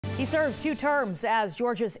He served 2 terms as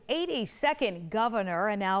Georgia's 82nd governor,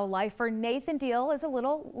 and now life for Nathan Deal is a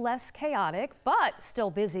little less chaotic, but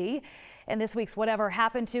still busy. In this week's Whatever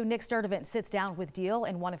Happened to, Nick Sturdivant sits down with Deal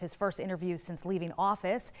in one of his first interviews since leaving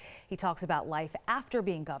office. He talks about life after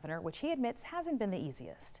being governor, which he admits hasn't been the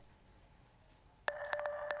easiest.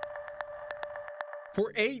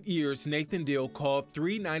 For 8 years, Nathan Deal called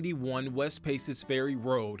 391 West Paces Ferry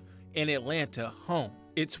Road in Atlanta home.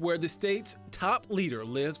 It's where the state's top leader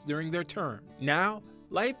lives during their term. Now,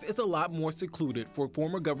 life is a lot more secluded for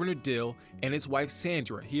former Governor Deal and his wife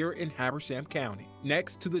Sandra here in Habersham County,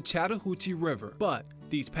 next to the Chattahoochee River. But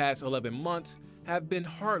these past 11 months have been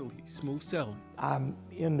hardly smooth sailing. I'm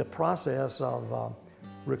in the process of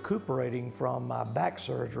recuperating from my back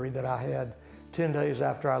surgery that I had 10 days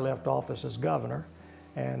after I left office as governor.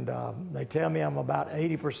 And they tell me I'm about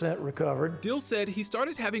 80% recovered. Deal said he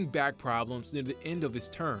started having back problems near the end of his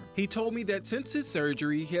term. He told me that since his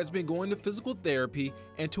surgery, he has been going to physical therapy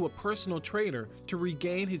and to a personal trainer to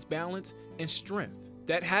regain his balance and strength.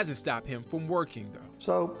 That hasn't stopped him from working, though.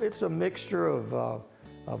 So it's a mixture of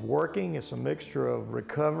working, it's a mixture of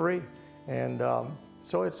recovery, and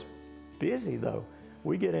so it's busy, though.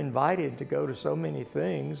 We get invited to go to so many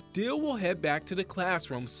things. Deal will head back to the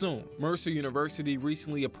classroom soon. Mercer University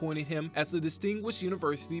recently appointed him as the Distinguished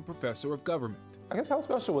University Professor of Government. I guess how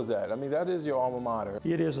special was that? I mean, that is your alma mater.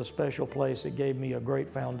 It is a special place. It gave me a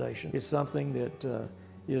great foundation. It's something that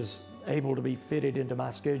is able to be fitted into my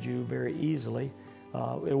schedule very easily.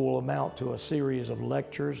 It will amount to a series of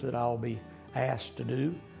lectures that I'll be asked to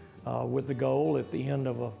do with the goal at the end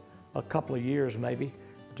of a couple of years maybe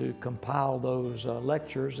to compile those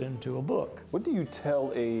lectures into a book. What do you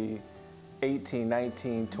tell a 18,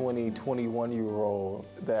 19, 20, 21-year-old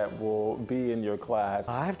that will be in your class?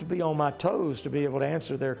 I have to be on my toes to be able to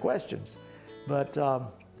answer their questions. But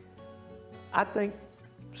I think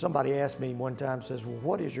somebody asked me one time, says, well,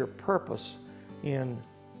 what is your purpose in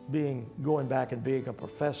going back and being a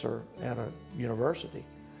professor at a university?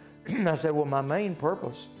 I said, well, my main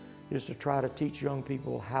purpose is to try to teach young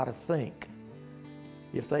people how to think.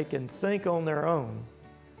 If they can think on their own,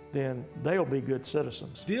 then they'll be good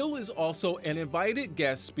citizens. Deal is also an invited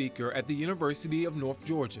guest speaker at the University of North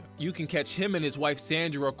Georgia. You can catch him and his wife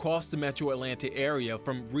Sandra across the metro Atlanta area,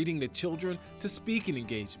 from reading to children to speaking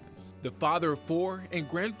engagements. The father of 4 and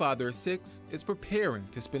grandfather of 6 is preparing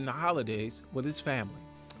to spend the holidays with his family.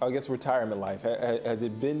 I guess retirement life, has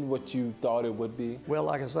it been what you thought it would be? Well,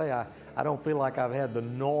 like I say, I don't feel like I've had the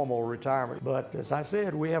normal retirement, but as I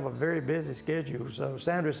said, we have a very busy schedule. So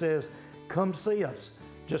Sandra says, come see us.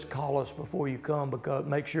 Just call us before you come, because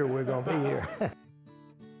make sure we're going to be here.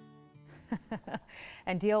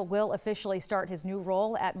 And Deal will officially start his new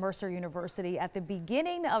role at Mercer University at the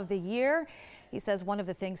beginning of the year. He says one of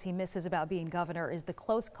the things he misses about being governor is the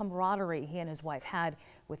close camaraderie he and his wife had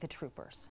with the troopers.